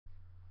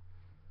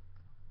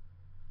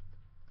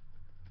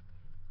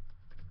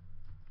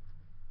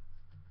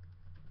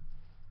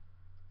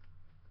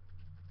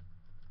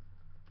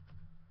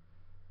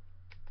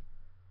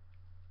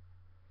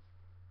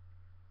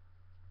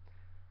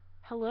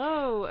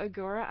Hello,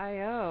 Agora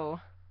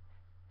IO.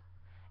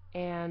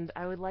 And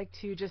I would like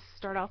to just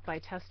start off by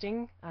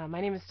testing.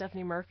 My name is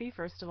Stephanie Murphy,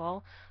 first of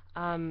all.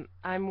 I'm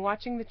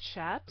watching the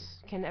chat.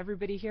 Can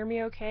everybody hear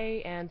me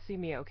okay and see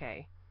me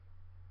okay?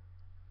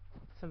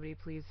 Somebody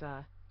please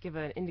give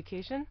an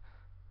indication.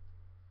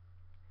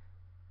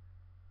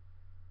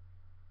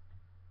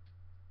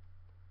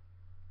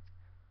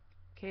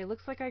 Okay,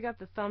 looks like I got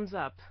the thumbs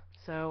up.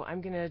 So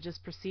I'm going to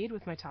just proceed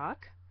with my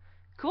talk.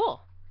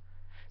 Cool.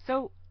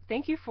 So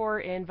thank you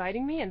for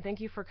inviting me and thank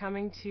you for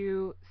coming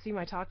to see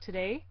my talk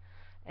today.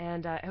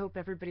 And I hope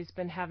everybody's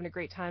been having a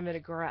great time at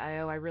Agora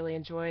IO. I really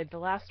enjoyed the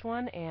last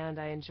one, and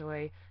I'm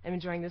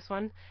enjoying this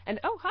one.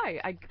 And oh,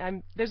 hi!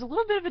 There's a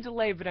little bit of a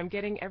delay, but I'm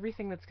getting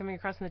everything that's coming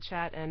across in the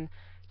chat, and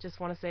just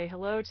want to say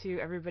hello to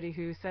everybody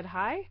who said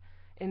hi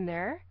in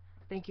there.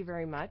 Thank you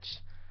very much.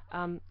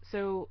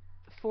 So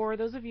for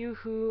those of you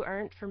who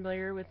aren't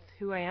familiar with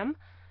who I am,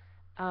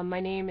 my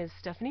name is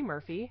Stephanie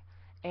Murphy,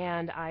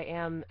 and I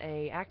am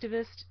a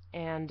activist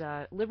and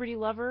liberty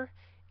lover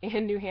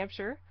in New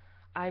Hampshire.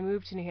 I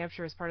moved to New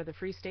Hampshire as part of the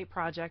Free State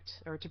Project,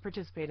 or to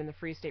participate in the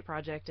Free State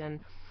Project, and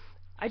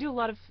I do a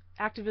lot of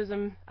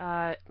activism,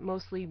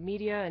 mostly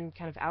media and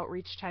kind of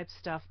outreach type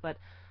stuff, but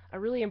a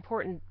really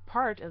important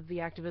part of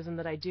the activism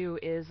that I do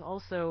is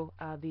also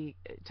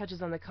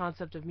touches on the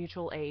concept of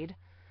mutual aid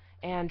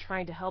and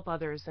trying to help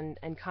others and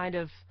kind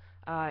of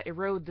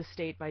erode the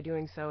state by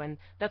doing so. And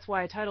that's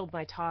why I titled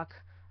my talk,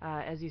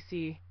 as you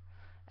see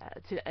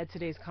at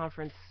today's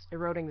conference,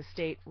 Eroding the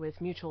State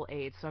with Mutual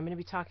Aid. So I'm going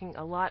to be talking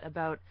a lot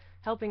about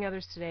helping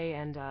others today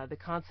and the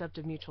concept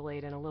of mutual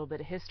aid and a little bit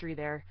of history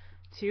there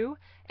too,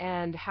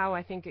 and how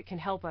I think it can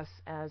help us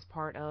as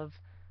part of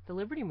the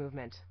liberty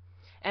movement.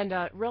 And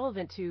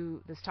relevant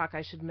to this talk,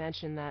 I should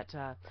mention that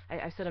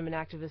I said I'm an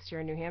activist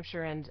here in New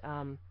Hampshire and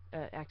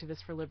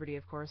activist for liberty,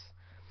 of course.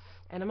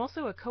 And I'm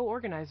also a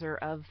co-organizer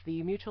of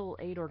the mutual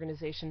aid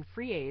organization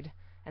Free Aid,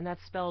 and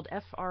that's spelled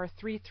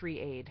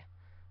FR33Aid.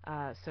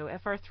 So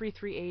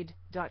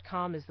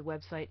fr33aid.com is the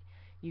website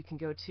you can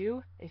go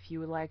to if you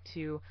would like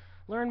to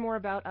learn more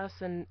about us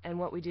and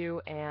what we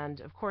do. And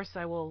of course,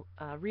 I will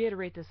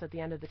reiterate this at the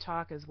end of the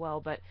talk as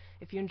well. But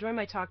if you enjoy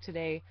my talk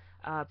today,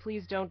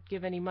 please don't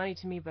give any money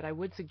to me, but I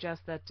would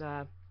suggest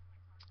that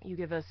you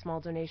give a small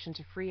donation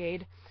to Free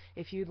Aid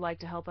if you'd like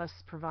to help us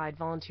provide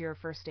volunteer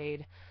first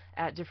aid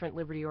at different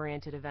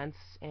liberty-oriented events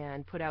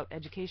and put out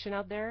education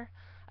out there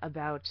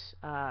about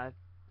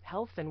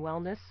health and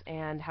wellness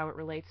and how it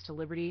relates to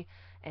liberty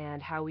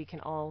and how we can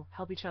all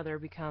help each other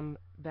become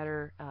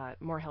better,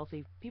 more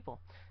healthy people.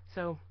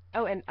 So,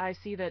 oh, and I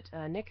see that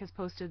Nick has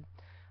posted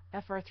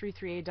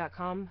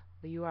fr33a.com,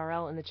 the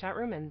URL, in the chat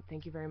room, and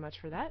thank you very much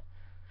for that.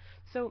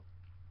 So,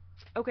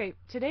 okay,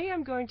 today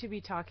I'm going to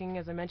be talking,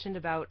 as I mentioned,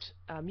 about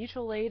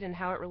mutual aid and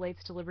how it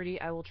relates to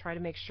liberty. I will try to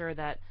make sure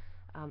that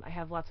I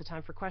have lots of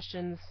time for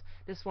questions.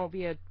 This won't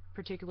be a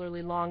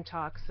particularly long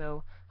talk,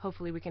 so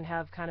hopefully we can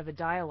have kind of a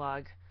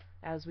dialogue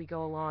as we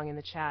go along in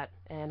the chat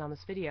and on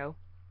this video.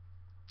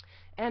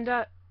 And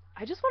I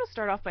just want to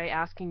start off by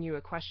asking you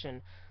a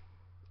question,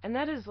 and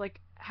that is, like,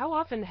 how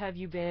often have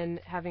you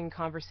been having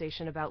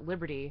conversation about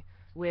liberty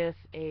with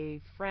a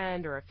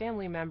friend or a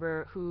family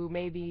member who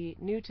may be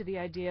new to the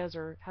ideas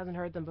or hasn't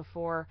heard them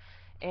before,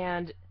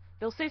 and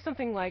they'll say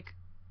something like,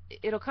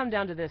 it'll come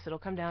down to this, it'll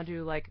come down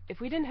to, like, if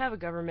we didn't have a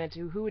government,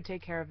 who would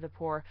take care of the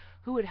poor,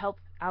 who would help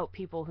out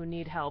people who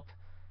need help,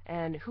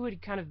 and who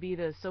would kind of be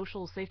the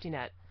social safety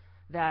net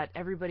that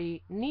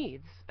everybody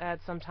needs at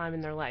some time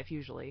in their life,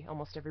 usually,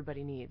 almost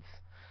everybody needs.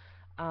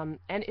 And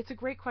it's a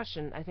great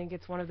question. I think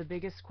it's one of the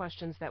biggest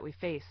questions that we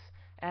face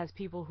as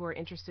people who are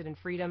interested in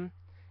freedom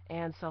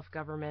and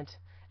self-government.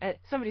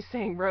 Somebody's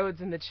saying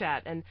roads in the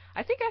chat, and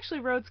I think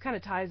actually roads kind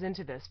of ties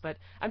into this, but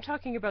I'm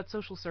talking about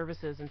social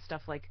services and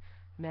stuff like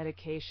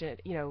medication,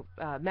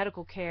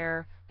 medical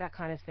care, that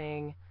kind of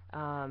thing,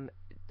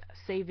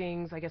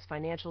 savings, I guess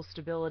financial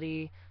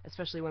stability,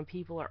 especially when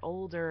people are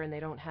older and they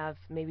don't have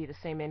maybe the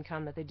same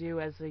income that they do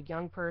as a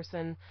young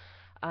person,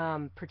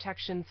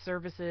 protection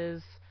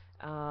services,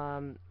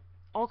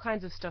 all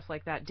kinds of stuff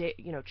like that,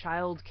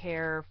 child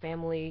care,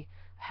 family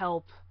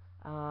help,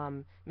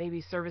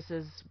 maybe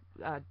services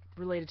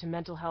related to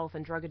mental health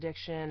and drug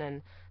addiction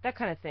and that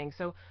kind of thing.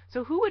 So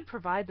who would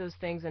provide those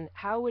things, and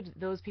how would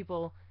those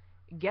people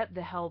get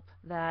the help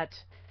that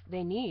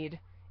they need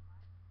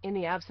in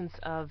the absence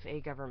of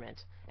a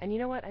government? And you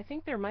know what? I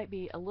think there might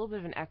be a little bit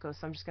of an echo,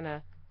 so I'm just going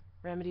to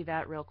remedy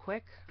that real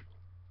quick.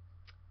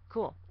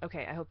 Cool.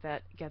 Okay, I hope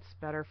that gets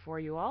better for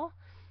you all.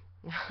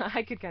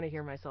 I could kind of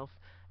hear myself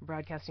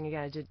broadcasting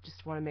again. I did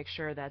just want to make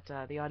sure that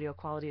the audio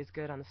quality is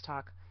good on this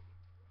talk.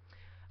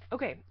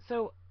 Okay,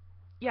 so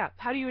yeah,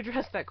 how do you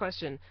address that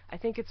question? I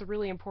think it's a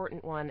really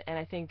important one, and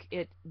I think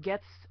it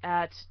gets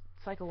at,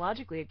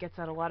 psychologically, it gets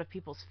at a lot of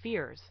people's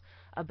fears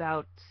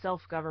about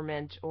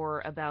self-government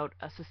or about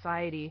a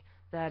society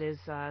that is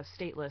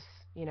stateless,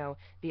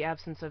 the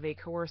absence of a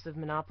coercive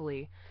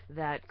monopoly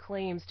that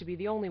claims to be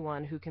the only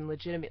one who can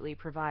legitimately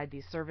provide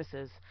these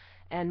services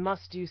and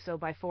must do so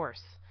by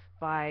force,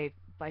 by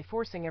by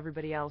forcing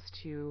everybody else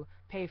to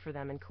pay for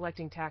them and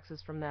collecting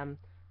taxes from them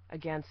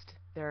against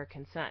their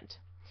consent.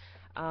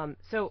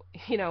 So,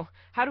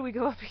 how do we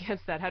go up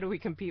against that? How do we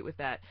compete with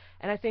that?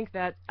 And I think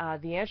that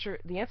the answer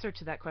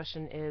to that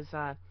question is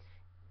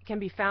can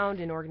be found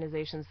in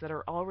organizations that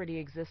are already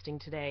existing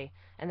today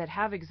and that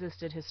have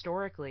existed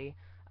historically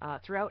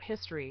throughout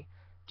history,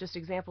 just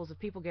examples of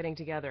people getting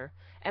together.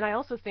 And I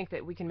also think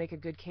that we can make a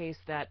good case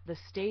that the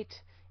state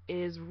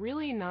is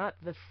really not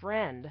the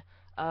friend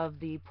of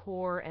the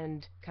poor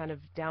and kind of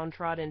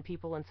downtrodden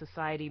people in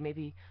society,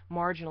 maybe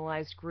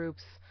marginalized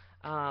groups,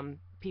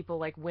 people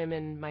like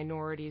women,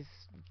 minorities,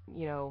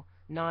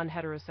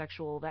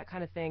 non-heterosexual, that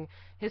kind of thing.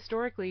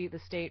 Historically, the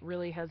state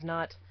really has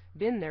not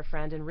been their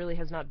friend and really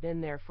has not been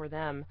there for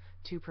them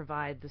to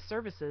provide the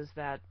services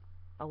that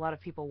a lot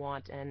of people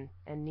want and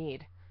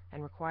need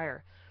and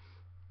require.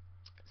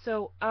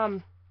 So,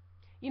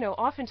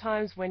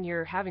 oftentimes when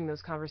you're having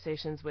those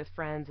conversations with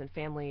friends and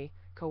family,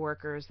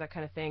 coworkers, that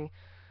kind of thing,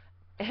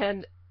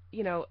 and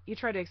you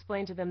try to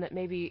explain to them that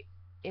maybe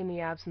in the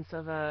absence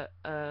of a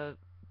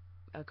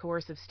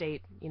coercive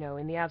state,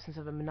 in the absence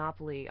of a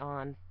monopoly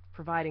on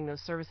providing those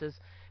services,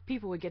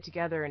 people would get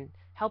together and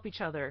help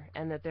each other,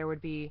 and that there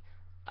would be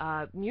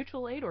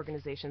mutual aid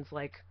organizations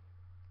like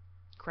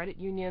credit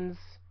unions,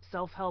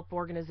 self-help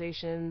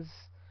organizations,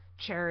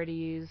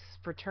 charities,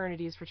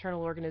 fraternities,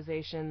 fraternal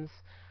organizations,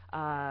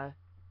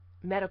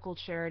 medical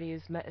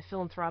charities,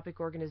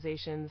 philanthropic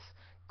organizations,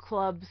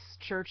 clubs,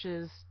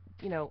 churches,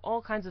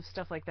 all kinds of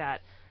stuff like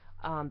that.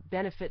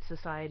 Benefit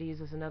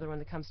societies is another one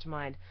that comes to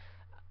mind.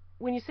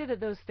 When you say that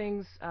those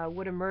things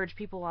would emerge,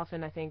 people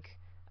often, I think,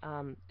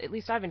 at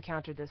least I've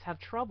encountered this, have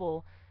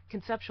trouble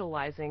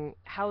conceptualizing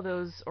how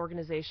those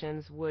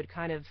organizations would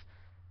kind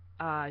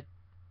of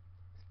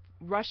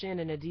rush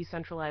in a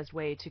decentralized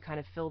way to kind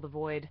of fill the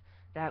void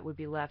that would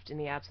be left in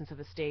the absence of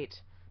a state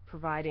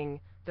providing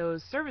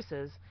those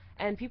services.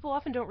 And people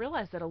often don't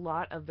realize that a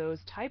lot of those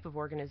type of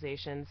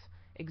organizations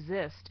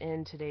exist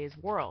in today's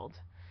world.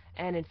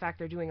 And in fact,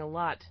 they're doing a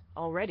lot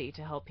already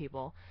to help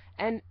people.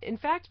 And in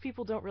fact,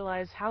 people don't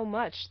realize how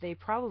much they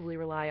probably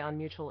rely on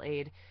mutual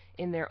aid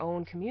in their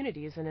own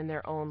communities and in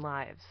their own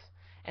lives.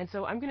 And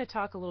so I'm going to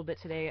talk a little bit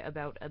today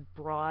about a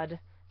broad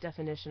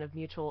definition of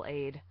mutual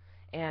aid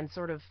and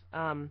sort of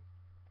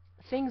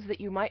things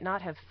that you might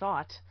not have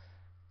thought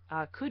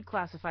could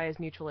classify as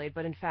mutual aid,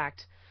 but in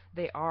fact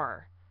they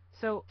are.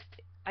 So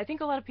I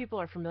think a lot of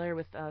people are familiar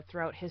with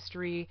throughout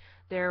history,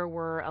 there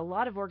were a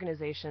lot of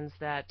organizations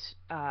that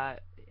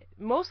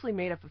mostly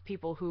made up of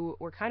people who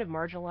were kind of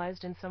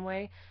marginalized in some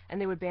way, and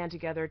they would band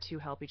together to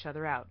help each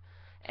other out.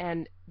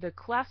 And the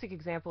classic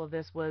example of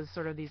this was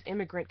sort of these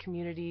immigrant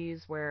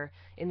communities where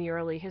in the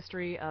early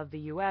history of the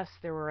U.S.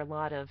 there were a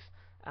lot of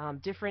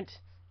different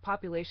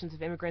populations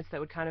of immigrants that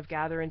would kind of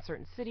gather in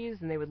certain cities,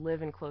 and they would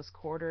live in close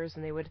quarters,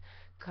 and they would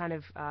kind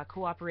of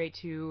cooperate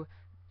to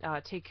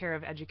take care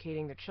of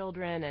educating their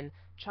children and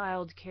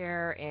child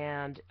care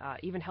and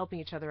even helping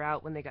each other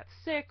out when they got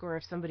sick or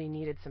if somebody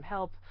needed some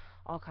help,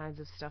 all kinds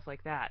of stuff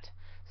like that.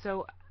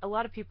 So a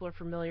lot of people are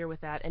familiar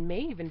with that and may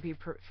even be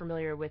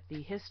familiar with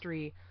the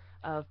history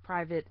of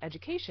private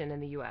education in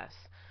the U.S.,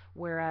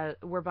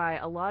 whereby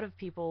a lot of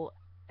people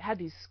had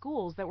these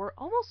schools that were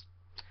almost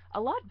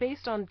a lot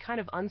based on kind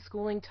of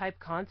unschooling type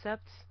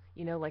concepts.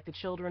 Like the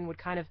children would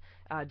kind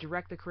of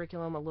direct the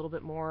curriculum a little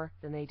bit more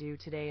than they do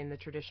today in the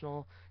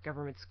traditional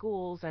government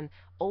schools, and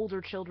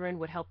older children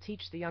would help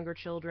teach the younger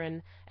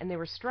children, and they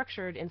were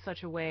structured in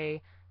such a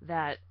way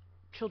that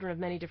children of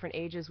many different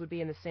ages would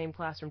be in the same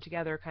classroom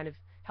together, kind of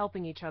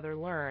helping each other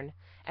learn.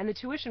 And the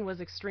tuition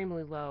was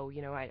extremely low.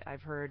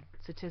 I've heard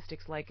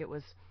statistics like it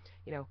was,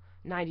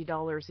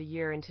 $90 a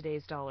year in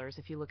today's dollars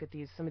if you look at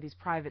some of these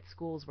private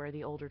schools where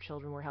the older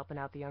children were helping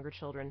out the younger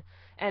children.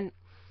 And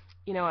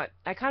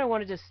I kind of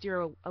wanted to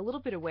steer a little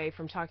bit away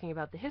from talking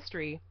about the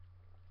history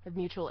of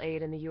mutual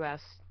aid in the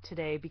U.S.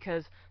 today,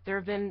 because there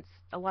have been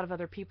a lot of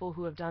other people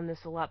who have done this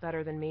a lot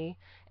better than me,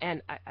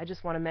 and I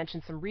just want to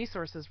mention some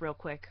resources real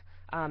quick.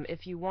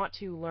 If you want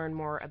to learn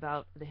more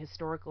about the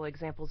historical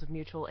examples of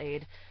mutual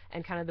aid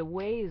and kind of the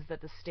ways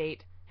that the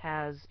state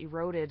has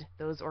eroded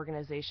those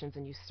organizations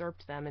and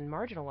usurped them and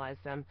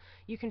marginalized them,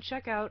 you can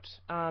check out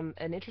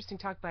an interesting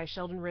talk by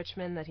Sheldon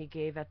Richman that he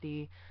gave at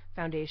the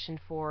Foundation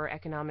for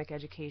Economic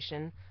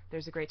Education.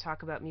 There's a great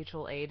talk about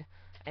mutual aid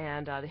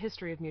and the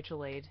history of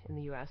mutual aid in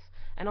the U.S.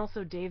 And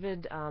also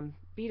David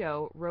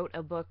Beto wrote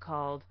a book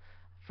called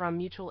From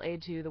Mutual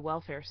Aid to the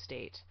Welfare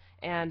State.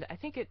 And I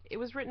think it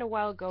was written a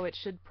while ago. It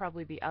should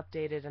probably be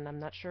updated, and I'm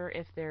not sure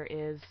if there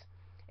is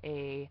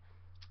a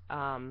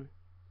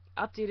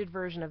updated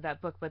version of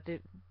that book, but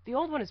the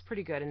old one is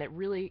pretty good, and it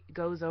really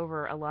goes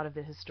over a lot of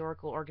the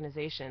historical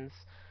organizations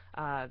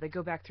that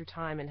go back through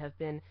time and have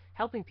been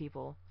helping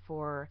people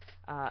for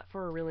a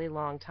really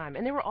long time.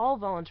 And they were all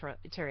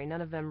voluntary.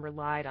 None of them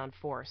relied on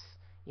force,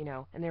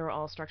 and they were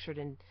all structured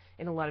in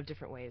a lot of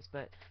different ways,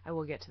 but I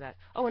will get to that.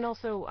 Oh, and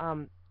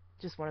also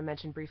just want to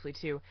mention briefly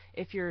too,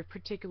 if you're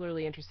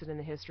particularly interested in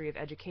the history of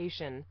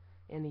education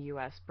in the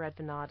U.S., Brett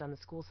Vinod on the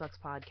School Sucks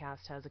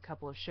podcast has a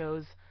couple of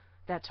shows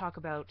that talk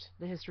about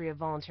the history of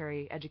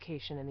voluntary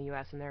education in the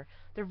U.S. and they're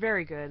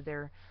very good.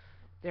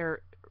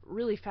 They're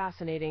really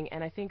fascinating,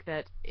 and I think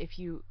that if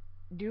you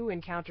do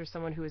encounter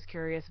someone who is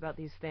curious about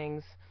these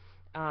things,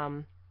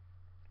 um,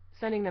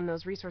 sending them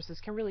those resources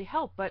can really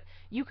help, but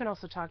you can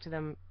also talk to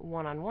them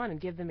one-on-one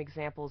and give them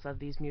examples of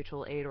these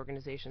mutual aid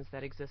organizations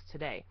that exist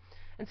today.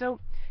 And so,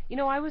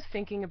 I was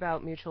thinking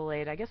about mutual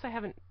aid. I guess I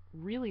haven't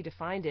really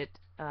defined it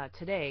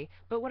today,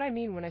 but what I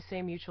mean when I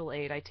say mutual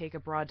aid, I take a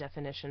broad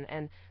definition,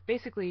 and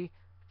basically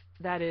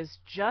that is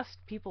just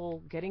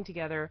people getting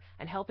together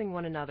and helping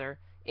one another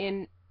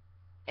in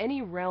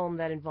any realm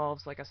that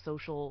involves like a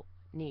social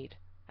need,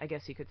 I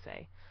guess you could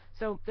say.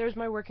 So there's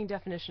my working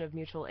definition of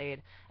mutual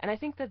aid. And I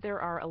think that there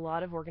are a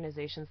lot of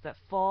organizations that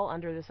fall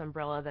under this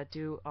umbrella that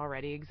do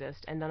already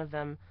exist, and none of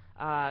them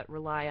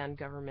rely on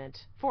government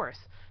force.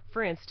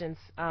 For instance,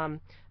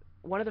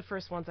 one of the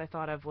first ones I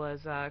thought of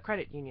was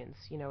credit unions.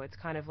 It's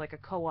kind of like a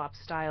co-op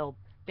style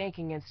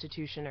banking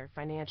institution or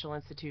financial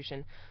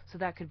institution. So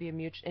that could be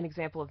an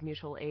example of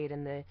mutual aid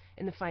in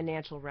the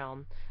financial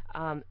realm.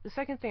 The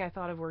second thing I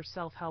thought of were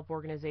self-help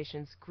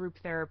organizations, group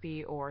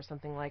therapy, or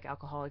something like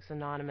Alcoholics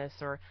Anonymous,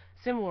 or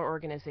similar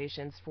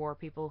organizations for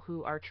people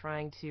who are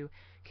trying to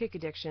kick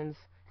addictions,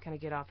 kind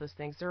of get off those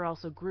things. There are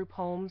also group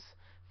homes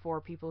for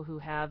people who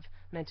have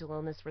mental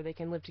illness where they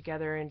can live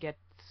together and get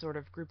sort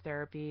of group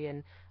therapy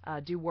and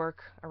do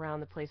work around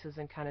the places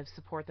and kind of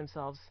support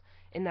themselves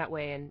in that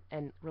way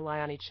and rely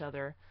on each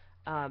other.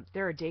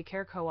 There are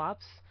daycare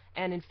co-ops,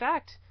 and in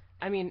fact,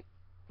 I mean,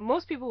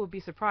 most people would be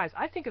surprised.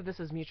 I think of this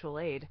as mutual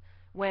aid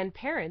when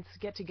parents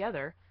get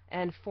together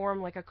and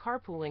form like a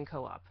carpooling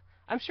co-op.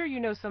 I'm sure you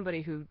know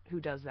somebody who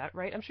does that,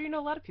 right? I'm sure you know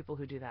a lot of people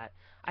who do that.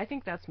 I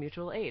think that's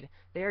mutual aid.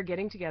 They are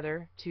getting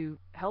together to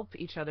help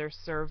each other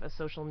serve a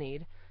social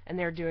need, and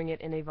they're doing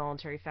it in a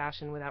voluntary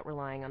fashion without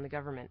relying on the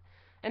government.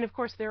 And of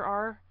course, there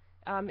are,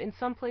 in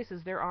some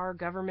places, there are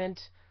government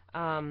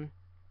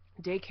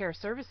daycare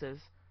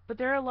services, but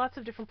there are lots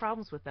of different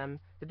problems with them.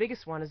 The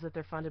biggest one is that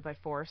they're funded by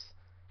force,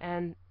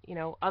 and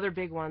other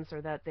big ones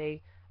are that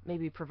they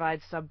maybe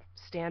provide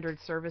substandard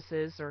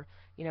services, or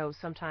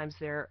sometimes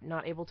they're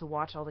not able to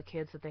watch all the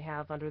kids that they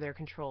have under their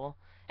control,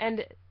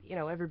 and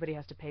everybody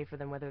has to pay for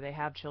them whether they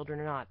have children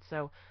or not.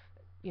 So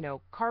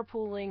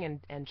carpooling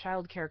and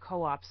child care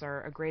co-ops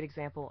are a great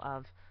example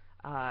of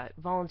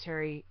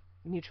voluntary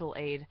mutual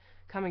aid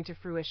coming to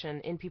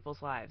fruition in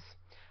people's lives.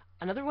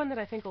 Another one that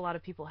I think a lot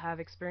of people have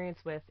experience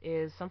with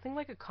is something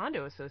like a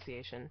condo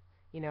association,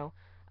 you know.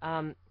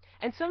 Um,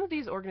 and some of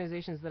these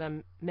organizations that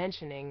I'm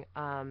mentioning,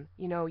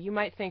 you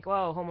might think,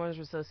 oh, homeowners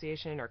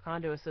association or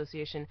condo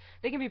association,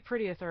 they can be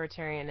pretty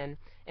authoritarian, and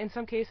in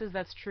some cases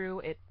that's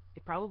true. It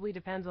probably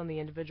depends on the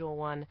individual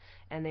one,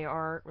 and they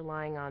are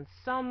relying on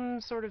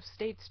some sort of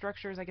state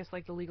structures, I guess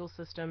like the legal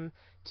system,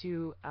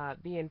 to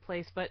be in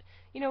place. But,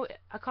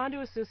 a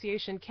condo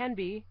association can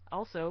be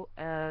also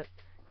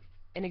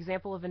an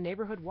example of a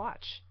neighborhood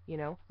watch,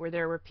 where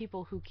there were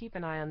people who keep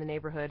an eye on the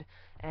neighborhood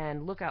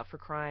and look out for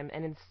crime,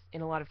 and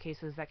in a lot of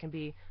cases that can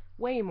be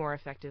way more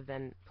effective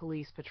than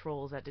police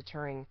patrols at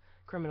deterring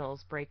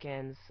criminals,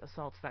 break-ins,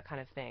 assaults, that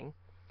kind of thing.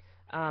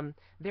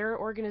 There are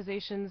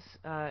organizations,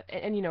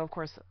 and of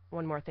course,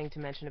 one more thing to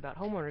mention about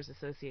homeowners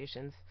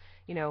associations,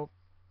 you know,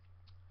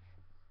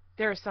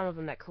 there are some of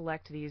them that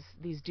collect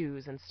these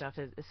dues and stuff,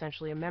 as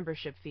essentially a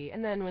membership fee,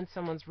 and then when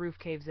someone's roof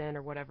caves in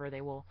or whatever,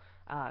 they will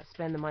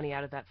spend the money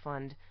out of that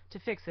fund to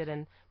fix it.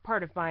 And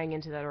part of buying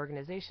into that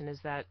organization is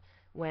that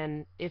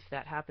if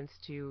that happens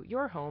to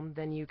your home,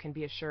 then you can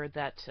be assured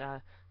that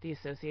the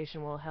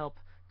association will help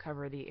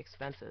cover the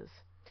expenses.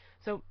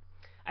 So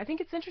I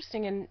think it's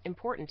interesting and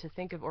important to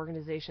think of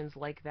organizations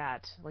like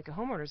that, like a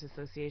homeowners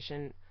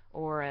association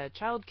or a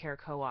child care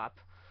co-op,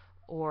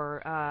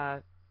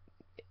 or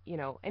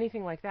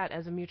anything like that,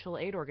 as a mutual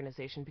aid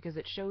organization, because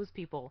it shows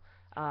people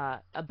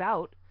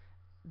about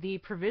the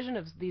provision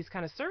of these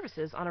kind of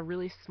services on a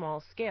really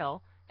small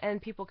scale, and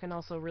people can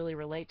also really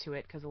relate to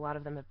it because a lot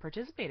of them have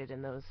participated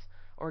in those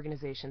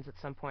organizations at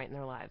some point in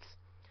their lives.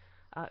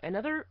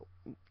 Another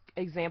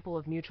example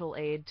of mutual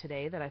aid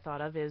today that I thought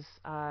of is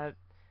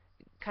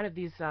kind of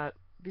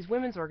these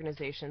women's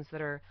organizations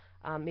that are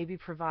maybe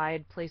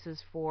provide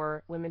places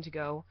for women to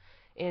go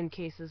in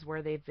cases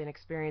where they've been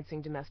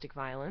experiencing domestic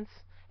violence.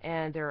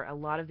 And there are a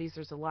lot of these.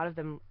 There's a lot of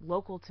them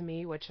local to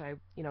me, which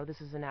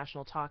this is a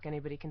national talk.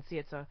 Anybody can see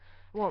it, so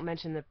I won't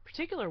mention the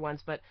particular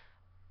ones, but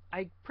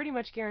I pretty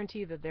much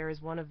guarantee that there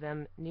is one of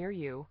them near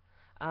you.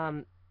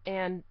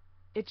 And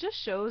it just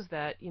shows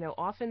that,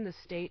 often the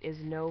state is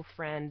no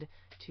friend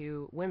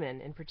to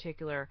women in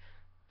particular.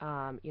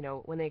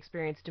 When they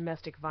experience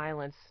domestic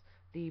violence,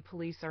 the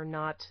police are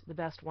not the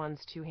best ones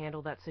to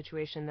handle that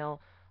situation.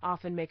 They'll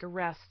often make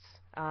arrests.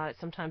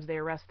 Sometimes they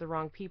arrest the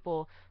wrong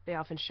people. They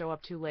often show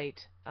up too late.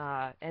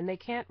 And they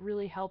can't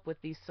really help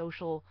with these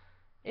social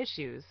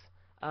issues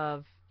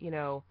of,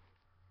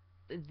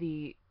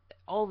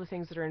 all the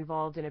things that are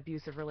involved in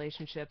abusive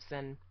relationships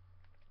and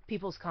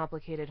people's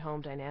complicated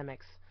home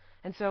dynamics.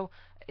 And so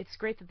it's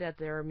great that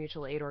there are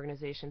mutual aid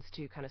organizations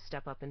to kind of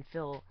step up and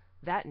fill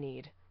that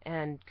need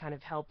and kind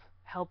of help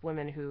help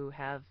women who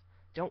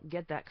don't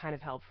get that kind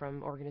of help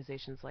from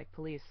organizations like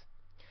police.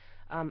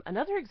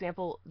 Another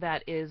example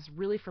that is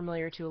really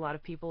familiar to a lot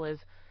of people is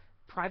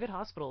private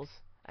hospitals.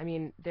 I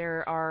mean,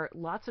 there are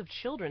lots of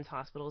children's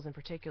hospitals in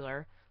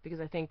particular because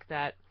I think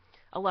that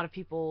a lot of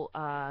people,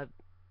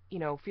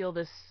 feel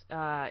this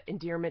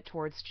endearment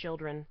towards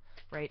children,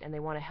 right? And they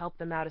want to help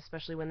them out,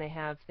 especially when they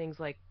have things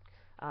like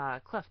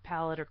cleft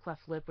palate or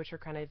cleft lip, which are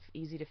kind of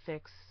easy to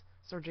fix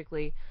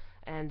surgically,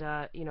 and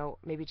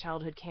maybe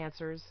childhood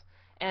cancers.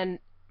 And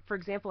for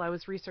example, I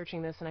was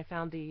researching this and I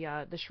found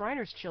the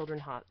Shriners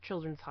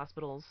Children's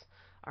Hospitals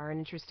are an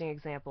interesting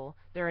example.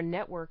 They're a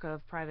network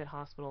of private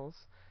hospitals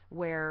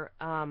where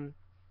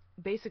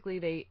basically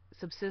they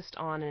subsist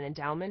on an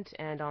endowment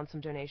and on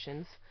some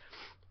donations,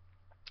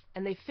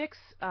 and they fix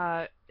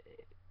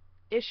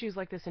issues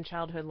like this in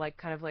childhood, like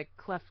kind of like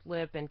cleft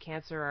lip and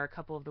cancer are a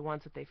couple of the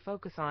ones that they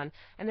focus on,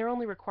 and their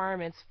only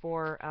requirements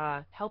for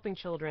helping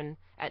children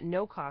at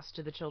no cost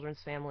to the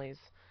children's families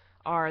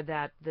are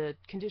that the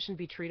condition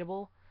be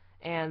treatable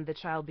and the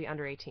child be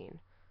under 18.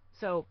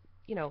 So,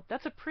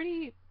 that's a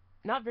pretty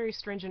not very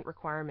stringent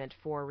requirement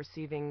for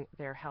receiving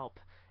their help.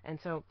 And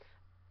so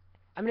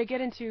I'm going to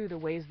get into the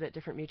ways that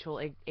different mutual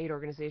aid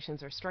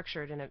organizations are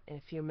structured in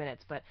a few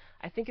minutes, but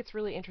I think it's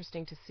really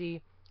interesting to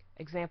see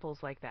examples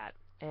like that.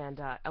 And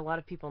a lot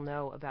of people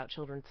know about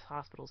children's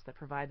hospitals that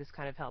provide this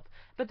kind of help,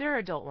 but there are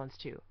adult ones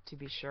too, to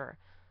be sure.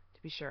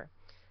 To be sure.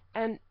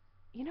 And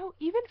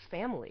even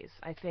families,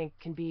 I think,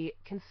 can be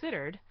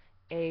considered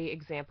a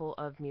example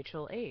of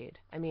mutual aid.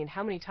 I mean,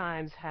 how many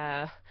times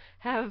have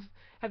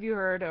have you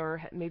heard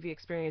or maybe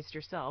experienced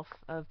yourself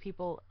of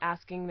people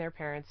asking their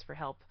parents for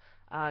help,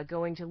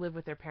 going to live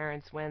with their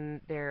parents when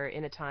they're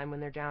in a time when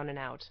they're down and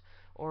out,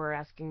 or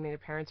asking their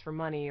parents for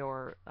money,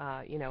 or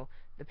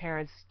the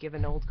parents give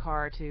an old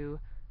car to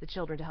the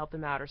children to help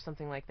them out, or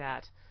something like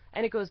that.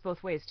 And it goes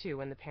both ways too.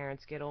 When the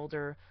parents get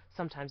older,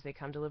 sometimes they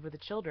come to live with the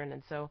children,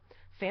 and so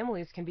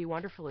families can be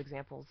wonderful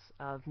examples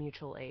of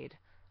mutual aid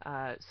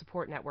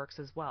support networks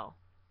as well.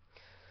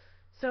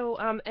 So,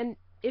 and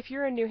if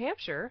you're in New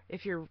Hampshire,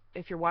 if you're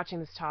watching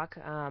this talk,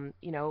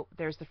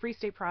 there's the Free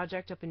State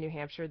Project up in New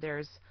Hampshire.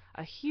 There's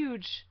a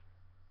huge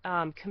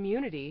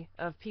community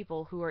of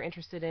people who are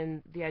interested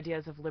in the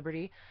ideas of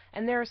liberty,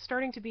 and there are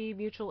starting to be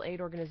mutual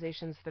aid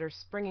organizations that are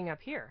springing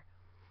up here,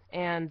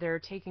 and they're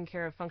taking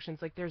care of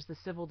functions like there's the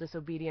Civil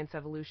Disobedience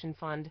Evolution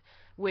Fund,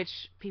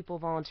 which people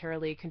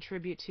voluntarily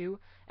contribute to,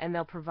 and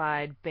they'll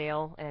provide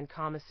bail and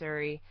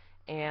commissary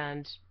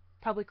and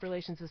public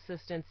relations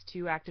assistance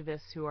to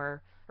activists who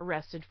are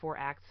arrested for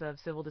acts of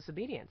civil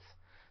disobedience.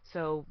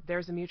 So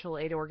there's a mutual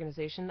aid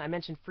organization. I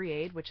mentioned Free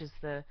Aid, which is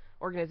the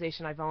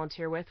organization I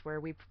volunteer with,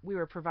 where we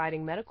were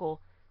providing medical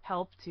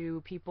help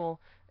to people,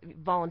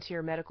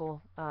 volunteer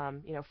medical,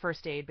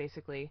 first aid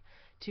basically,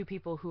 to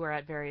people who are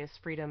at various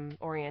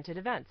freedom-oriented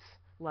events,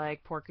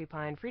 like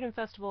Porcupine Freedom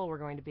Festival. We're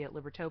going to be at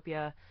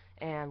Libertopia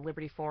and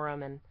Liberty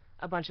Forum and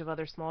a bunch of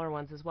other smaller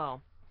ones as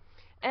well.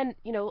 And,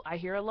 I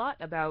hear a lot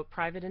about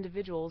private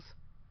individuals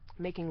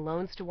making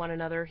loans to one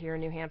another here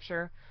in New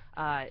Hampshire,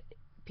 uh,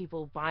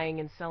 people buying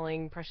and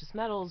selling precious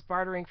metals,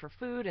 bartering for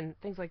food and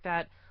things like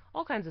that,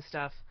 all kinds of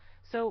stuff.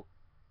 So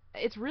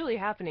it's really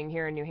happening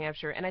here in New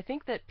Hampshire, and I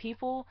think that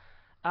people,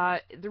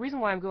 the reason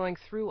why I'm going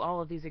through all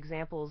of these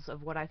examples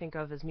of what I think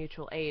of as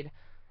mutual aid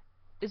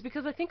is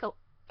because I think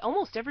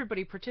almost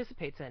everybody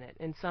participates in it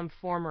in some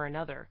form or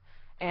another.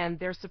 And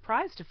they're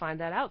surprised to find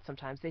that out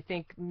sometimes. They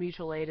think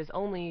mutual aid is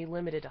only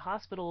limited to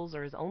hospitals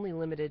or is only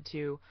limited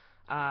to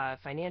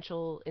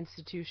financial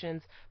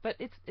institutions, but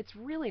it's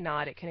really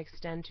not. It can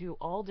extend to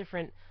all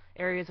different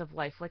areas of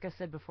life, like I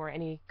said before,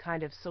 any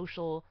kind of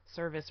social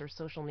service or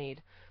social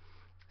need.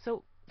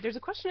 So there's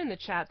a question in the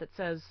chat that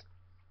says,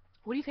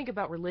 what do you think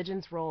about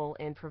religion's role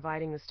in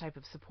providing this type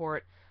of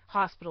support,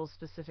 hospitals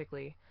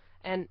specifically?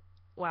 And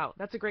wow,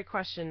 that's a great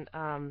question.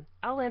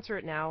 I'll answer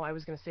it now. I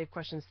was going to save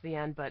questions to the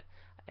end, but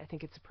I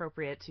think it's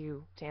appropriate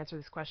to answer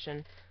this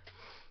question.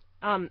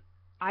 Um,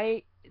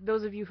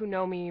 those of you who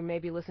know me,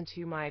 maybe listen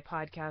to my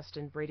podcast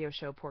and radio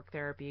show Pork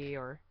Therapy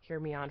or hear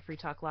me on Free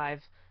Talk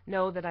Live,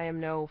 know that I am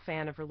no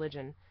fan of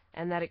religion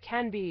and that it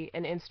can be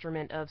an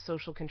instrument of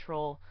social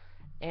control.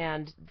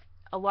 And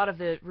a lot of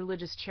the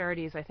religious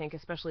charities, I think,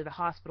 especially the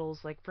hospitals,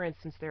 like for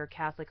instance, there are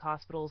Catholic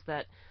hospitals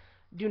that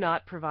do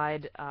not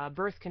provide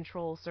birth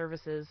control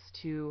services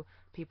to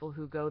people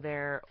who go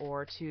there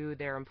or to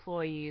their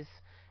employees,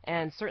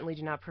 and certainly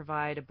do not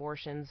provide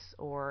abortions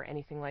or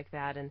anything like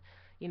that. And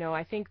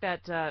I think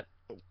that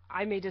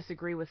I may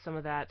disagree with some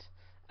of that,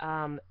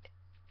 um,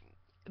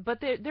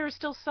 but there are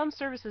still some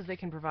services they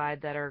can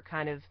provide that are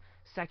kind of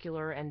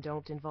secular and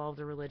don't involve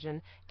the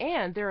religion,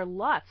 and there are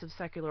lots of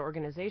secular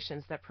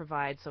organizations that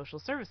provide social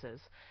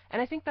services.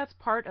 And I think that's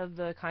part of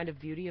the kind of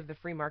beauty of the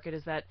free market,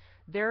 is that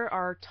there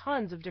are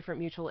tons of different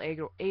mutual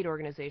aid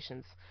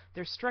organizations.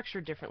 They're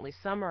structured differently.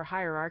 Some are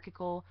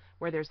hierarchical,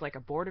 where there's like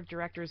a board of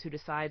directors who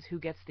decides who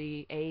gets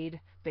the aid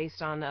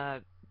based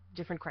on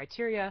different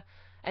criteria,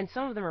 and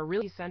some of them are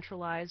really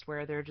centralized,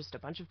 where they're just a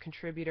bunch of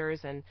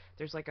contributors and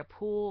there's like a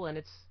pool, and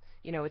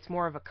it's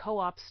more of a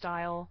co-op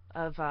style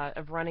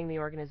of running the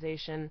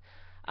organization,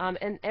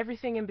 and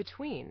everything in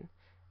between.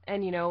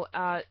 And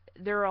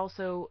there are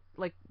also,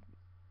 like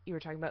you were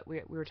talking about,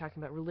 we were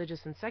talking about religious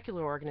and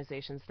secular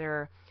organizations. There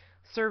are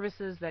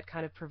services that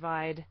kind of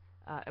provide.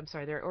 I'm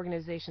sorry, there are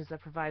organizations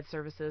that provide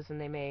services, and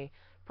they may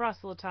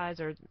proselytize,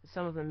 or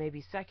some of them may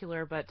be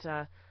secular. But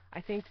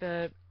I think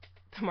the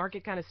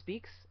market kind of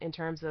speaks in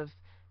terms of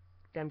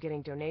them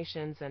getting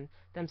donations and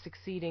them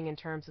succeeding in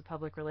terms of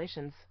public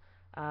relations.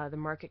 The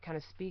market kind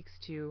of speaks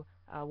to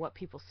what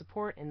people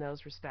support in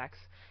those respects.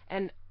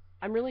 And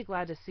I'm really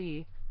glad to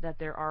see that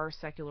there are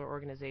secular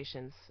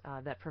organizations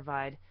that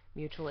provide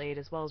mutual aid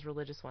as well as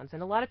religious ones.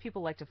 And a lot of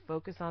people like to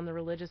focus on the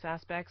religious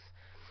aspects,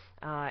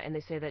 and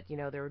they say that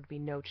there would be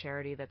no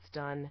charity that's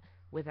done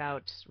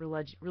without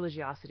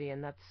religiosity,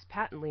 and that's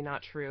patently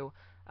not true.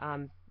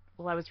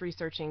 While I was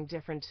researching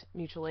different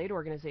mutual aid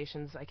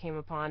organizations, I came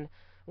upon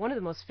one of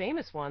the most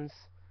famous ones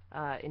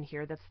in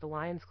here. That's the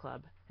Lions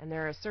Club, and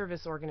they're a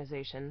service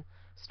organization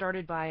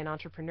started by an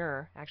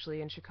entrepreneur,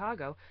 actually in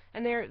Chicago,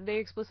 and they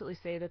explicitly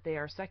say that they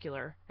are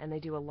secular, and they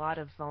do a lot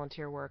of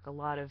volunteer work, a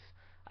lot of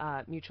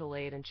mutual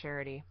aid and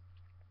charity,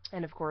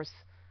 and of course,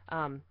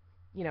 um,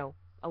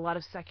 a lot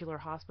of secular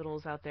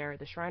hospitals out there.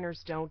 The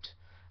Shriners don't.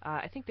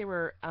 I think they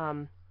were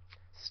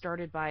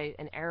started by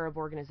an Arab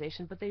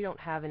organization, but they don't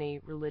have any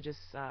religious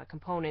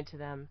component to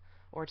them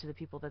or to the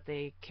people that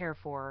they care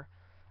for.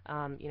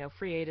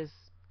 Free aid is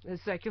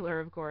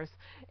secular, of course,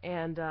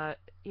 and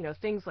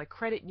things like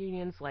credit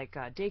unions, like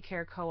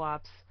daycare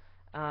co-ops,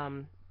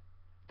 um,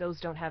 those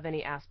don't have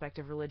any aspect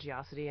of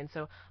religiosity, and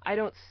so I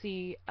don't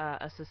see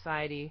a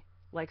society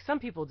like some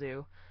people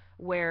do,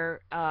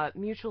 where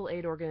mutual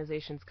aid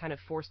organizations kind of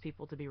force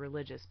people to be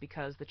religious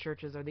because the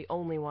churches are the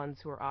only ones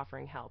who are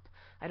offering help.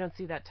 I don't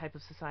see that type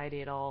of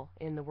society at all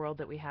in the world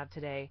that we have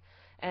today.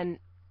 And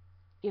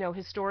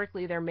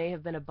historically there may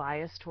have been a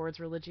bias towards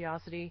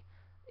religiosity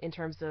in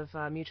terms of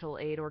mutual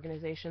aid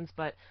organizations,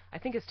 but I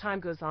think as time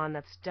goes on,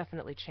 that's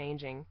definitely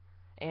changing.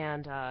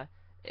 And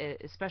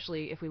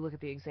especially if we look at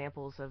the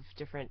examples of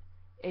different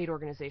aid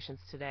organizations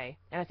today.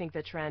 And I think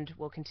the trend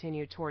will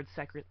continue towards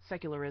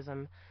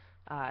secularism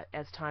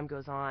as time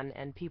goes on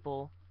and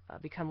people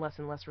become less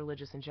and less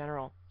religious in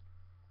general.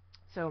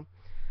 So,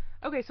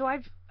 okay, so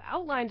I've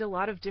outlined a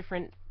lot of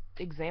different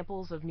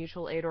examples of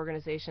mutual aid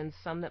organizations,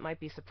 some that might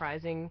be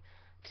surprising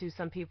to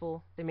some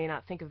people. They may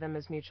not think of them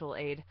as mutual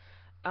aid.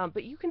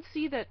 But you can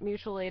see that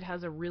mutual aid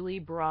has a really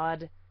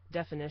broad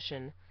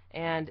definition.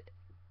 And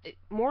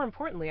more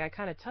importantly, I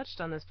kind of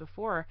touched on this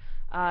before,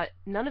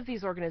 none of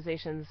these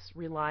organizations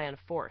rely on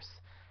force.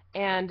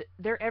 And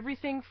they're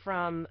everything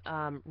from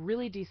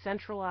really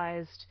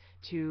decentralized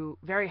to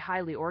very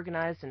highly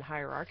organized and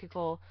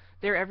hierarchical.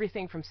 They're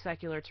everything from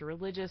secular to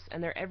religious,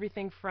 and they're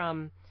everything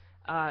from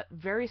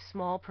very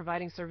small,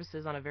 providing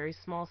services on a very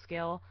small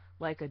scale,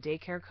 like a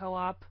daycare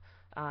co-op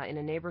in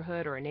a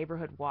neighborhood or a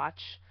neighborhood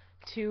watch,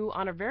 to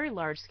on a very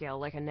large scale,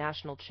 like a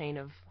national chain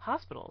of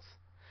hospitals.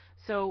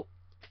 So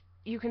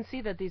you can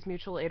see that these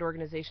mutual aid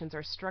organizations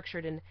are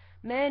structured in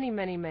many,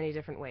 many, many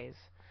different ways.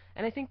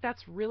 And I think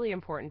that's really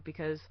important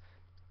because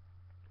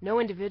no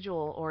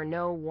individual or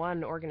no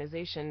one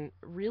organization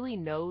really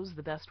knows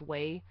the best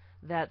way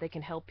that they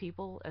can help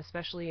people,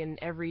 especially in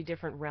every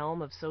different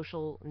realm of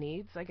social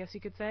needs, I guess you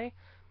could say.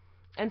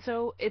 And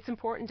so it's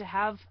important to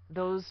have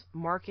those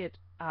market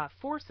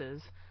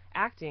forces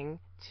acting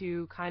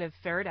to kind of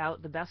ferret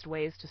out the best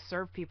ways to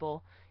serve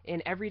people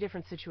in every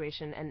different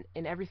situation and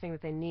in everything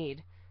that they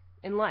need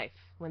in life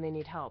when they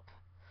need help.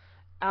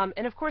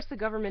 And of course the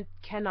government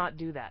cannot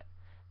do that.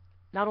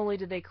 Not only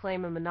do they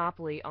claim a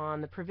monopoly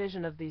on the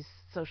provision of these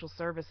social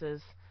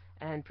services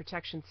and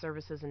protection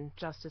services and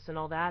justice and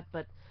all that,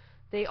 but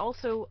they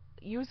also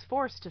use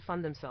force to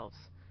fund themselves.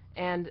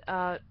 And,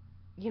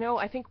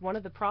 I think one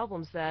of the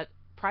problems that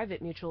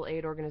private mutual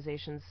aid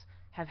organizations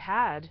have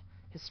had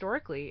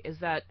historically is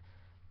that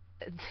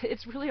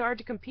it's really hard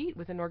to compete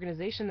with an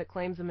organization that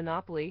claims a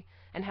monopoly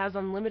and has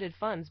unlimited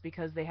funds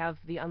because they have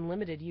the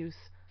unlimited use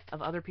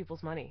of other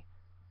people's money.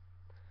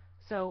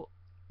 So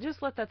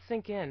just let that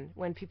sink in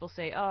when people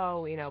say,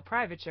 oh,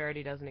 private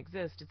charity doesn't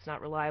exist, it's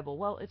not reliable.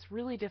 Well, it's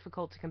really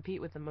difficult to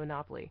compete with a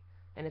monopoly,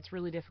 and it's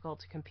really difficult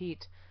to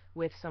compete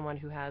with someone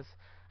who has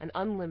an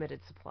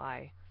unlimited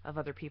supply of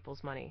other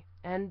people's money.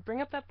 And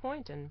bring up that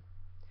point and,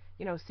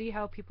 see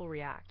how people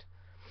react.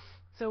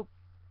 So,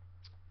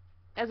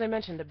 as I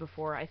mentioned it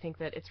before, I think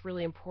that it's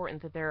really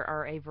important that there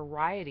are a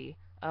variety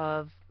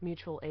of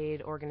mutual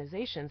aid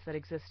organizations that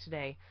exist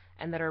today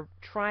and that are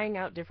trying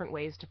out different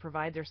ways to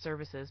provide their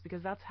services,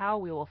 because that's how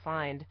we will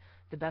find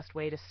the best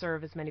way to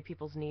serve as many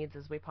people's needs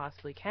as we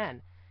possibly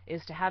can,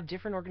 is to have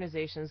different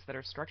organizations that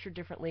are structured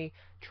differently,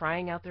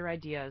 trying out their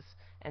ideas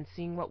and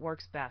seeing what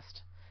works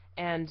best.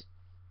 And,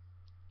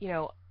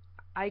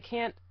 I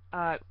can't,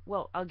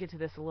 I'll get to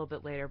this a little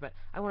bit later, but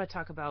I want to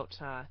talk about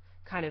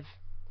kind of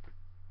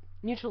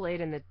mutual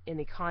aid in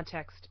the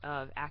context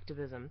of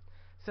activism.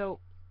 So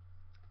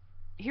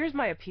here's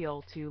my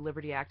appeal to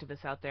liberty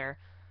activists out there.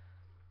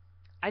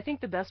 I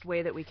think the best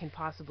way that we can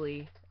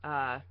possibly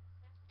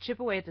chip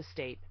away at the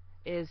state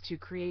is to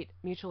create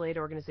mutual aid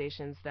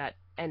organizations that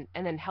and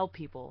then help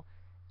people,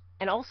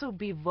 and also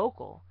be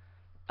vocal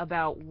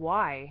about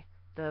why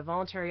the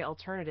voluntary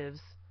alternatives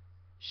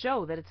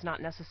show that it's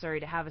not necessary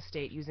to have a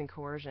state using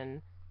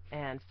coercion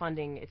and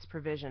funding its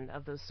provision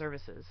of those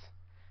services.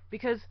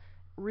 Because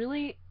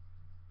really,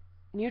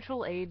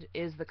 mutual aid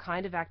is the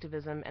kind of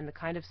activism and the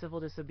kind of civil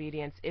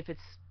disobedience, if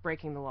it's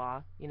breaking the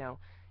law,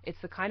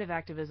 it's the kind of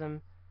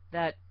activism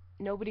that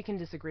nobody can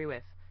disagree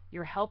with.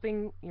 You're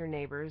helping your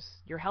neighbors,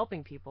 you're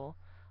helping people.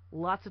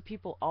 Lots of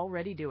people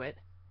already do it.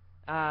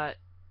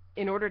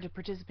 In order to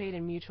participate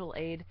in mutual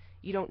aid,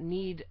 you don't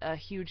need a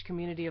huge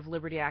community of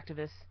liberty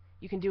activists.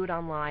 You can do it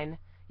online.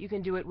 You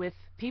can do it with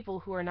people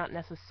who are not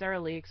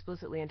necessarily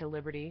explicitly into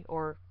liberty,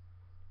 or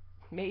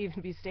may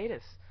even be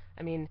statists.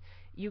 I mean,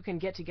 you can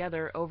get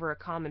together over a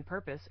common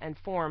purpose and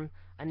form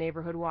a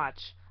neighborhood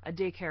watch, a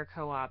daycare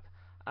co-op,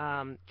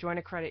 join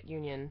a credit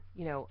union,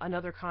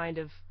 another kind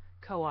of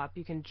co-op.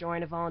 You can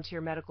join a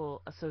volunteer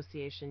medical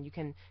association. You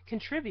can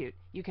contribute.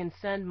 You can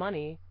send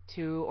money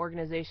to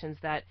organizations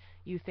that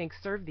you think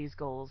serve these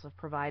goals of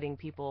providing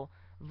people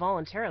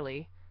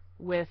voluntarily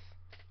with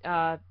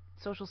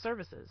social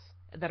services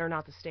that are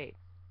not the state.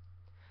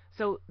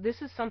 So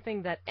this is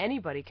something that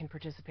anybody can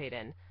participate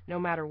in, no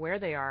matter where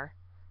they are,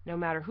 no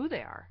matter who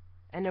they are,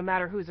 and no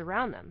matter who's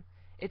around them.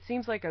 It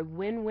seems like a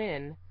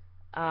win-win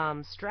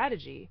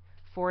strategy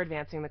for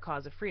advancing the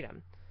cause of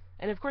freedom.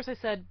 And of course, I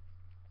said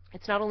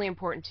it's not only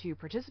important to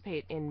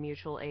participate in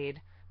mutual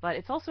aid, but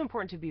it's also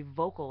important to be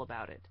vocal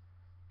about it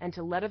and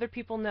to let other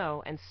people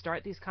know and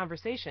start these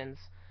conversations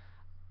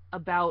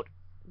about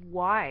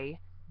why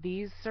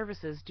these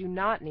services do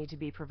not need to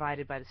be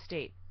provided by the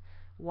state.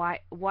 Why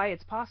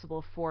it's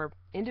possible for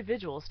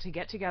individuals to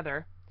get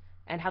together,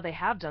 and how they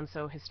have done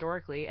so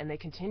historically, and they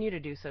continue to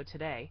do so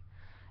today,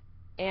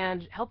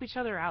 and help each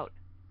other out.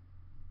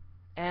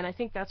 And I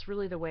think that's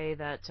really the way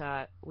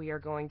that we are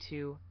going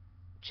to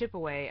chip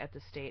away at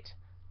the state.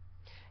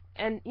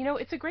 And,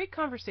 it's a great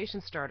conversation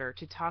starter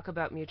to talk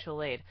about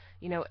mutual aid.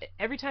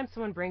 Every time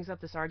someone brings up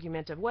this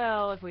argument of,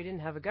 well, if we didn't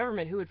have a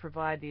government, who would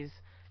provide these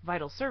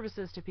vital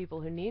services to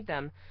people who need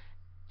them?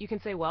 You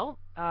can say, well,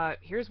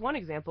 here's one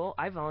example.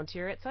 I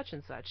volunteer at such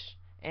and such.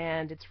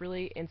 And it's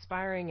really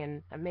inspiring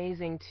and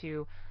amazing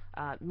to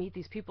meet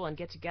these people and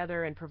get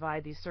together and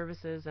provide these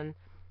services. And,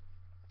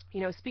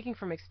 speaking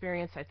from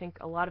experience, I think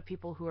a lot of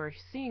people who are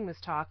seeing this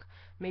talk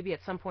maybe at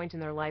some point in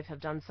their life have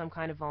done some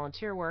kind of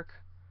volunteer work,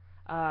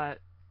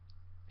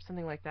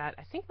 something like that.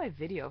 I think my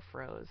video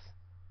froze.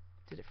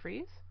 Did it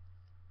freeze?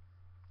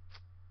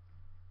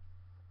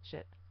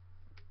 Shit.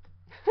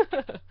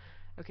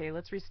 Okay,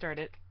 let's restart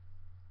it.